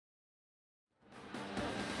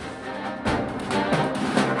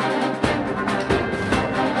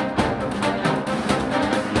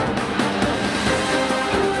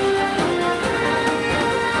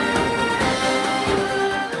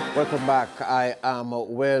back. I am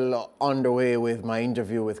well underway with my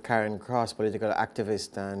interview with Karen Cross, political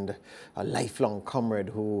activist and a lifelong comrade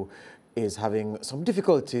who is having some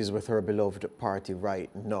difficulties with her beloved party right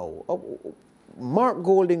now. Mark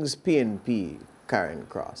Golding's PNP, Karen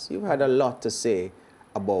Cross, you had a lot to say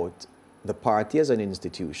about the party as an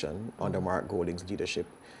institution under Mark Golding's leadership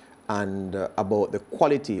and about the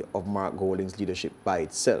quality of Mark Golding's leadership by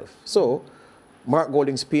itself. So, Mark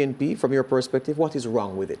Golding's PNP, from your perspective, what is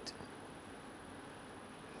wrong with it?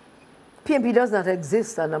 PNP does not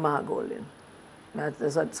exist under Mark Golding.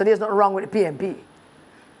 So there's nothing wrong with the PNP,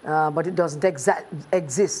 but it doesn't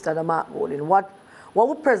exist under Mark Golding. What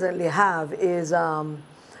we presently have is a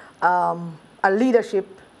leadership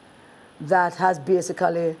that has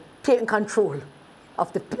basically taken control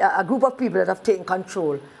of a group of people that have taken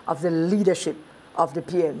control of the leadership of the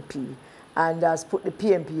PNP and has put the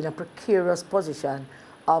PNP in a precarious position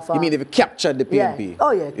of... you mean they've captured the PNP? Yeah.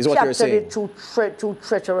 Oh, yeah. Is what you're saying? Captured it through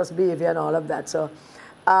treacherous behavior and all of that. So,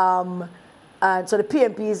 and so the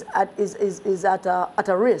PNP is at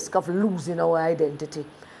a risk of losing our identity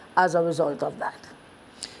as a result of that.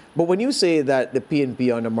 But when you say that the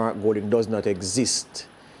PNP under Mark Golding does not exist,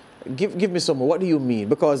 give me some more. What do you mean?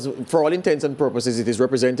 Because for all intents and purposes, it is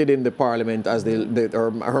represented in the parliament as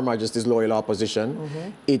Her Majesty's loyal opposition. Mm-hmm.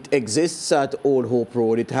 It exists at Old Hope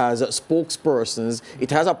Road. It has spokespersons.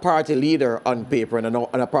 It has a party leader on paper and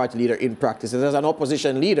a party leader in practice. It has an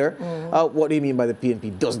opposition leader. Mm-hmm. What do you mean by the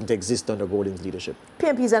PNP doesn't exist under Golding's leadership?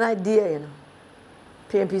 PNP is an idea, you know.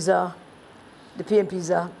 The PNP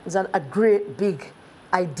is a great big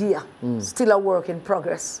idea, still a work in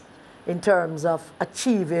progress in terms of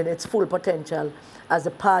achieving its full potential as the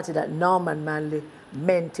party that Norman Manley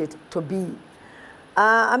meant it to be.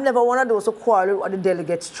 I'm never one of those who quarrel with what the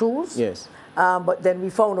delegates choose. Yes. But then we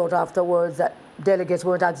found out afterwards that delegates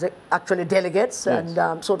weren't actually delegates, yes.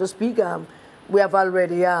 And so to speak, we have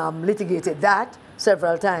already litigated that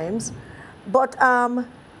several times. But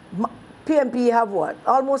PNP have what?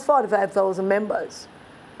 Almost 45,000 members.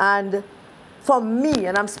 And for me,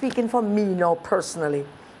 and I'm speaking for me now personally,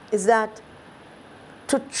 is that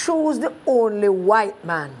to choose the only white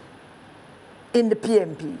man in the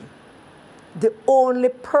PNP, the only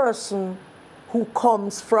person who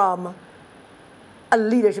comes from a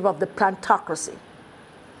leadership of the plantocracy,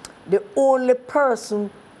 the only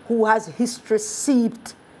person who has history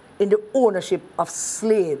steeped in the ownership of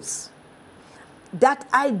slaves, that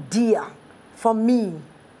idea for me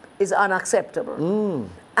is unacceptable.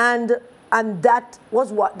 And that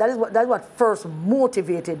is what first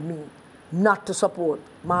motivated me not to support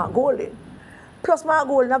Mark Golding. Plus, Mark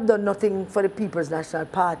Golding have done nothing for the People's National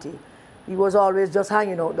Party. He was always just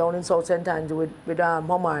hanging out down in South St. Andrew with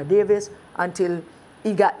Omar Davis until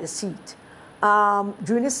he got the seat.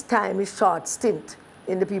 During his time, his short stint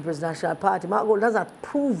in the People's National Party, Mark Golding has not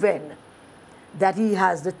proven that he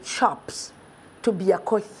has the chops to be a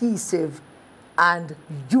cohesive and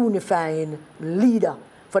unifying leader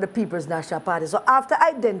for the People's National Party. So after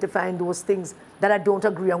identifying those things that I don't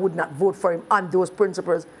agree and would not vote for him on those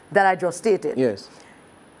principles that I just stated, yes,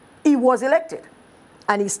 he was elected.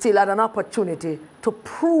 And he still had an opportunity to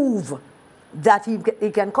prove that he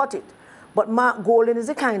can cut it. But Mark Golding is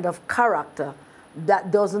the kind of character that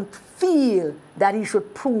doesn't feel that he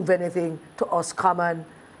should prove anything to us common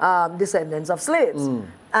descendants of slaves.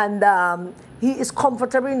 And he is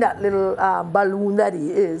comfortable in that little balloon that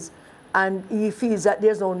he is, and he feels that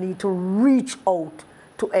there's no need to reach out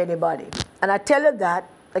to anybody. And I tell you that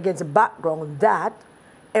against the background that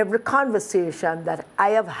every conversation that I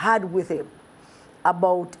have had with him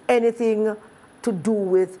about anything to do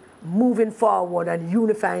with moving forward and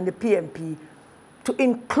unifying the PNP, to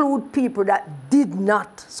include people that did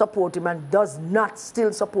not support him and does not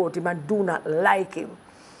still support him and do not like him,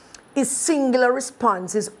 his singular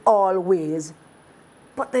response is always,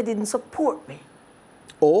 but they didn't support me.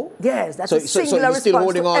 Oh? Yes, that's a singular response. Still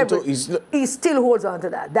holding on to he still holds on to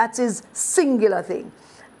that. That's his singular thing.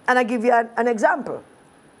 And I give you an example.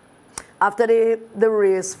 After the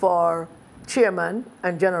race for chairman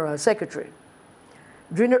and general secretary,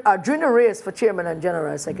 during the race for chairman and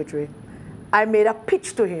general secretary, I made a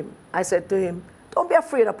pitch to him. I said to him, don't be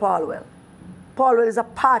afraid of Paulwell. Paulwell is a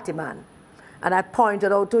party man. And I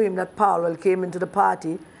pointed out to him that Paulwell came into the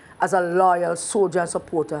party as a loyal soldier and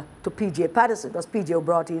supporter to P.J. Patterson. It was P.J. who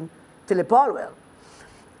brought in Tilly Paulwell.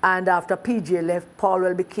 And after P.J. left,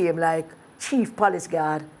 Paulwell became like chief police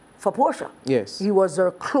guard for Portia. Yes. He was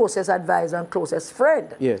her closest advisor and closest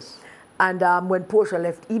friend. Yes. And when Portia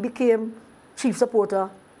left, he became chief supporter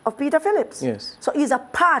of Peter Phillips. Yes. So he's a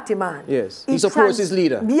party man. Yes. He supports his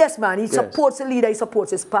leader. Yes, man. He supports the leader. He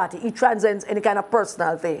supports his party. He transcends any kind of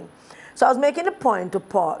personal thing. So I was making the point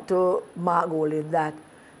to Mark Golding that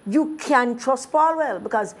you can trust Paul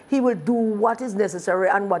because he will do what is necessary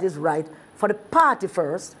and what is right for the party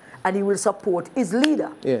first, and he will support his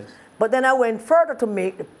leader. Yes. But then I went further to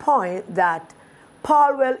make the point that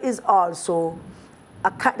Paul is also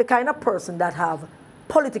the kind of person that have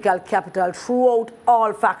political capital throughout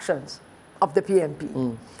all factions of the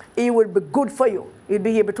PNP. He will be good for you. He'll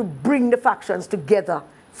be able to bring the factions together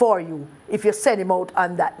for you if you send him out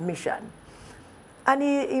on that mission. And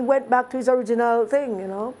he went back to his original thing, you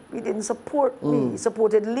know. He didn't support me. He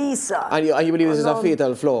supported Lisa. And you believe this is a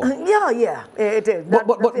fatal flaw? Yeah, it is.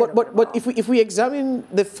 But if we examine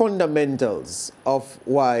the fundamentals of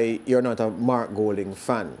why you're not a Mark Golding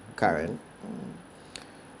fan, Karen,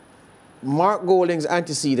 Mark Golding's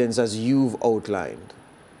antecedents, as you've outlined,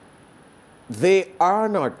 they are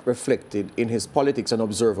not reflected in his politics, an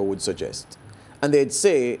observer would suggest. And they'd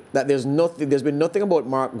say that there's been nothing about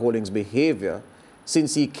Mark Golding's behavior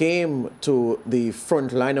since he came to the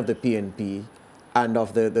front line of the PNP and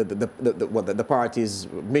of the party's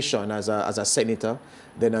mission as a senator,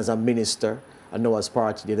 then as a minister, and now as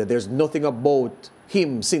party leader. There's nothing about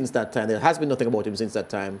him since that time. There has been nothing about him since that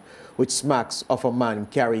time which smacks of a man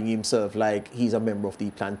carrying himself like he's a member of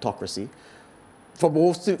the plantocracy.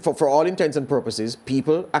 For all intents and purposes,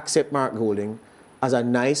 people accept Mark Golding as a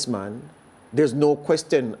nice man. There's no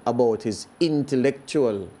question about his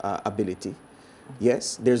intellectual ability.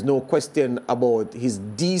 Yes, there's no question about his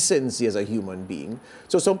decency as a human being.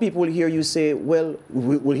 So some people will hear you say, well,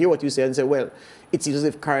 will hear what you say and say, well, it seems as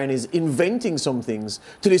if Karen is inventing some things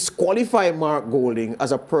to disqualify Mark Golding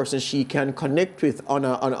as a person she can connect with on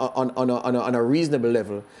a reasonable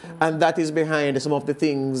level. And that is behind some of the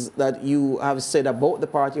things that you have said about the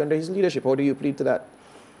party under his leadership. How do you plead to that?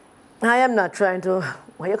 I am not trying to,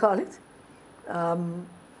 what do you call it?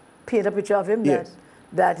 Paint a picture of him. Yes.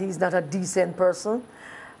 That he's not a decent person.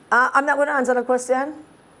 I'm not going to answer the question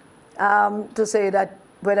to say that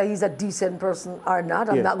whether he's a decent person or not.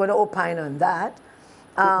 I'm not going to opine on that.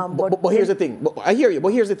 But here's the thing. I hear you, but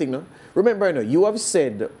here's the thing. No? Remember, you have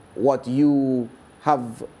said what you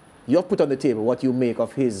have put on the table, what you make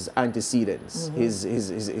of his antecedents,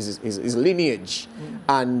 his lineage,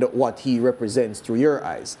 and what he represents through your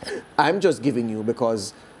eyes. I'm just giving you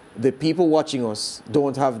because the people watching us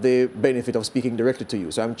don't have the benefit of speaking directly to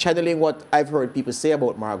you. So I'm channeling what I've heard people say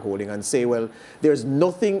about Mark Golding and say, well, there's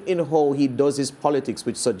nothing in how he does his politics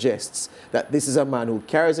which suggests that this is a man who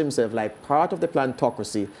carries himself like part of the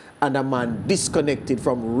plantocracy and a man disconnected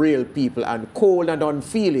from real people and cold and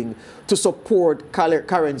unfeeling to support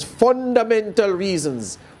Karen's fundamental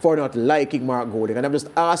reasons for not liking Mark Golding. And I'm just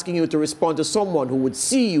asking you to respond to someone who would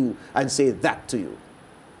see you and say that to you.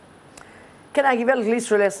 Can I give you a little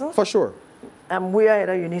history lesson? For sure. We are at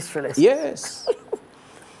a history lesson. Yes.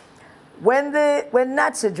 When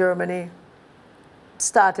Nazi Germany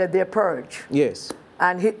started their purge, yes,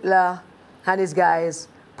 and Hitler and his guys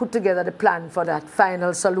put together the plan for that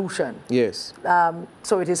final solution. Yes.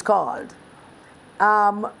 So it is called.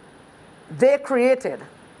 They created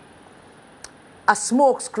a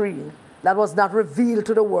smoke screen that was not revealed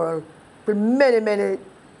to the world for many, many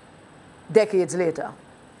decades later.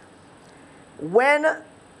 When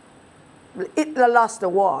Hitler lost the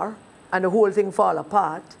war and the whole thing fell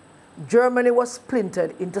apart, Germany was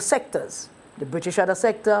splintered into sectors. The British had a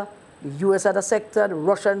sector, the US had a sector, the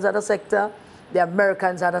Russians had a sector, the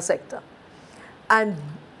Americans had a sector. And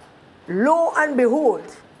lo and behold,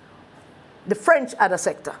 the French had a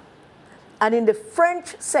sector. And in the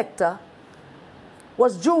French sector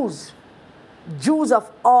was Jews. Jews of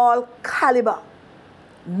all caliber,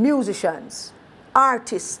 musicians,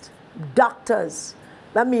 artists, doctors,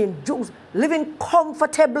 I mean Jews living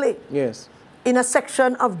comfortably in a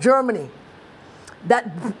section of Germany that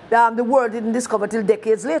the world didn't discover till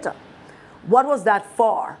decades later. What was that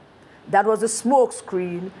for? That was a smoke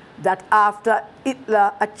screen that after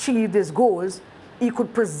Hitler achieved his goals, he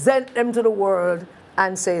could present them to the world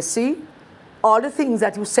and say, see, all the things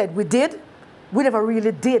that you said we did, we never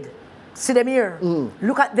really did. See them here.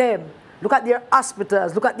 Look at them. Look at their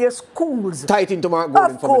hospitals. Look at their schools. Tight into Mark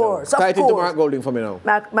Golding for me now. Of course. Tight into Mark Golding for me now.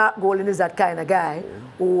 Mark Golding is that kind of guy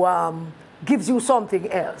who gives you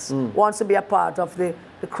something else. Wants to be a part of the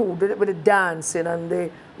crew with the dancing and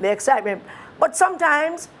the excitement. But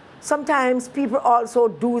sometimes people also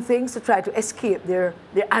do things to try to escape their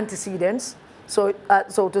antecedents, so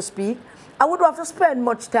to speak. I would have to spend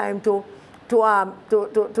much time to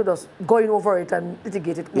just going over it and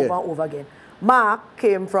litigate it over and over again. Mark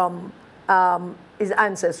came from his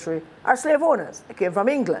ancestry are slave owners. He came from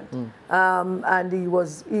England, and he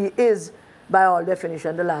is, by all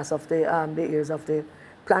definition, the last of the heirs of the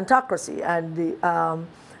plantocracy, and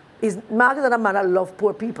Mark is not a man that loves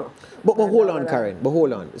poor people. But hold on, Karen. But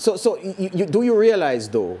hold on. So do you realize,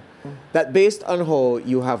 though, that based on how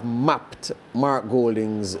you have mapped Mark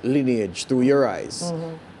Golding's lineage through your eyes,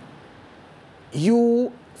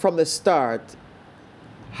 you, from the start,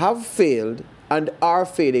 have failed and are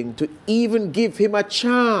failing to even give him a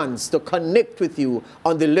chance to connect with you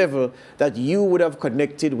on the level that you would have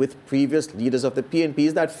connected with previous leaders of the PNP?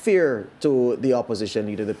 Is that fair to the opposition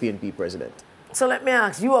leader, the PNP president? So let me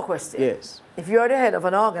ask you a question. Yes. If you're the head of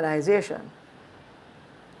an organization,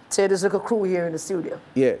 say there's like a crew here in the studio.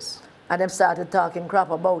 Yes. And them started talking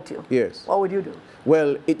crap about you. Yes. What would you do?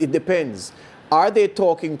 Well, it depends. Are they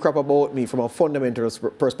talking crap about me from a fundamental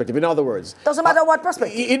perspective? In other words, doesn't matter what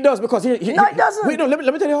perspective. It does, because no, it doesn't. Wait, no, let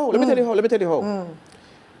me tell you how. Let me tell you how.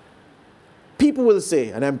 People will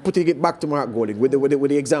say, and I'm putting it back to Mark Golding with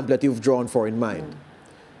the example that you've drawn for in mind.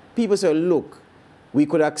 People say, look, we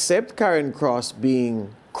could accept Karen Cross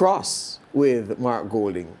being cross with Mark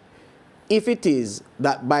Golding if it is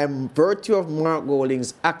that by virtue of Mark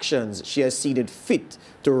Golding's actions, she has seen it fit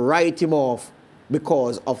to write him off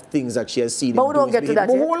because of things that she has seen. But we don't get to that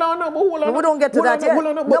yet. But hold on. We don't get to that yet.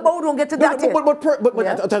 No, but we don't get to that yet.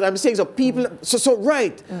 But I'm saying, so people,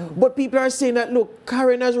 right. But people are saying that, look,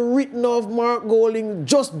 Karen has written off Mark Golding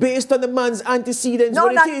just based on the man's antecedents.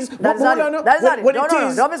 No, that is not it. That is not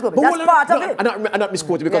it. No, misquote. That's part of it. I'm not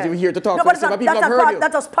misquoting because we're here to talk. No, but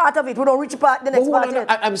that's just part of it. We don't reach the next part yet.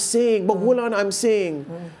 I'm saying, but hold on, I'm saying,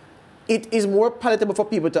 it is more palatable for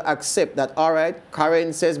people to accept that, all right,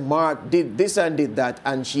 Karen says Mark did this and did that,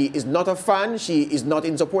 and she is not a fan, she is not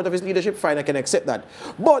in support of his leadership, fine, I can accept that.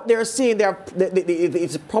 But they're saying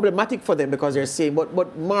it's problematic for them because they're saying,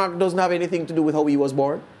 but Mark doesn't have anything to do with how he was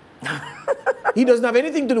born. He doesn't have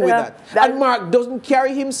anything to do with that. And Mark doesn't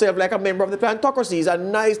carry himself like a member of the plantocracy. He's a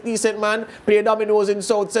nice, decent man, play dominoes in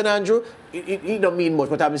South St. Andrew. He don't mean much,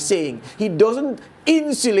 but I'm saying he doesn't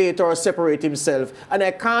insulate or separate himself, and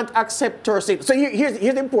I can't accept her saying. So here's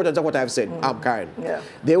the importance of what I've said, Karen. Yeah.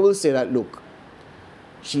 They will say that, look,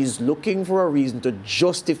 she's looking for a reason to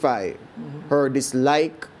justify her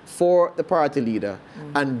dislike for the party leader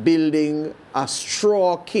and building a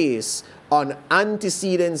straw case on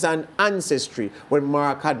antecedents and ancestry when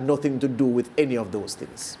Mark had nothing to do with any of those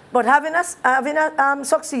things. But having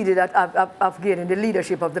succeeded at gaining the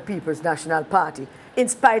leadership of the People's National Party, in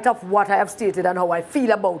spite of what I have stated and how I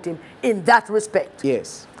feel about him in that respect.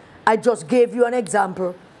 Yes. I just gave you an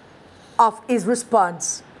example of his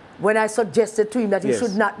response when I suggested to him that he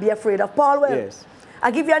should not be afraid of Paul Well. Yes.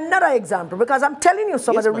 I give you another example because I'm telling you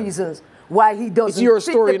some of the reasons why he doesn't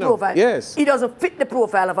fit the profile. Yes. He doesn't fit the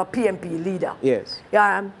profile of a PNP leader. Yes.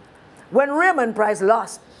 When Raymond Price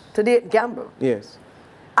lost to Dayton Campbell, yes,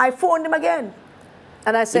 I phoned him again.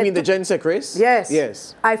 And I said, you mean the Gen Sec race? Yes.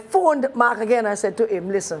 Yes. I phoned Mark again. I said to him,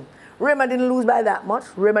 listen, Raymond didn't lose by that much.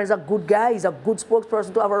 Raymond is a good guy. He's a good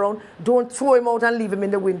spokesperson to have around. Don't throw him out and leave him in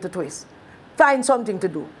the wind to twist. Find something to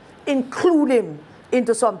do. Include him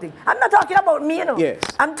into something. I'm not talking about me, you know. Yes.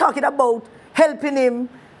 I'm talking about helping him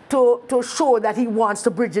to show that he wants to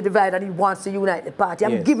bridge the divide and he wants to unite the party.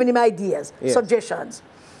 I'm giving him ideas, suggestions.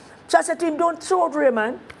 So I said to him, don't throw out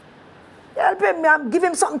Raymond. Help him, give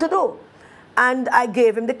him something to do. And I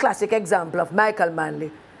gave him the classic example of Michael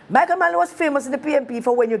Manley. Michael Manley was famous in the PNP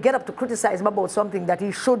for when you get up to criticize him about something that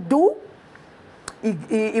he should do,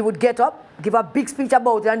 he would get up, give a big speech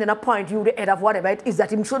about it, and then appoint you the head of whatever it is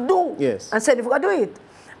that he should do. Yes. And said, if we're going to do it.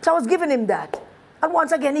 So I was giving him that. And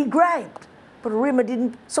once again, he griped. But Raymond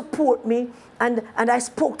didn't support me. And I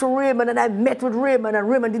spoke to Raymond and I met with Raymond and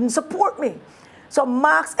Raymond didn't support me. So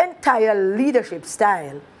Mark's entire leadership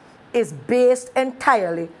style is based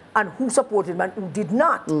entirely on who supported him and who did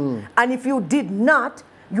not. And if you did not,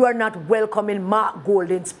 you are not welcoming Mark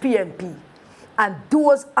Golding's PNP. And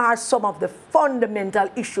those are some of the fundamental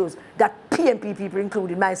issues that PNP people,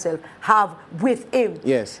 including myself, have with him.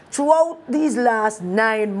 Yes. Throughout these last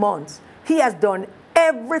 9 months, he has done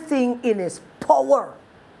everything in his power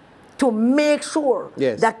to make sure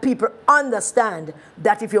that people understand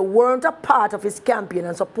that if you weren't a part of his campaign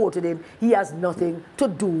and supported him, he has nothing to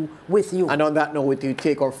do with you. And on that note, we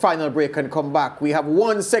take our final break and come back. We have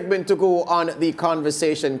one segment to go on the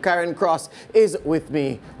conversation. Karen Cross is with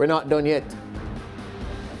me. We're not done yet.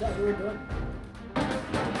 I thought we were done.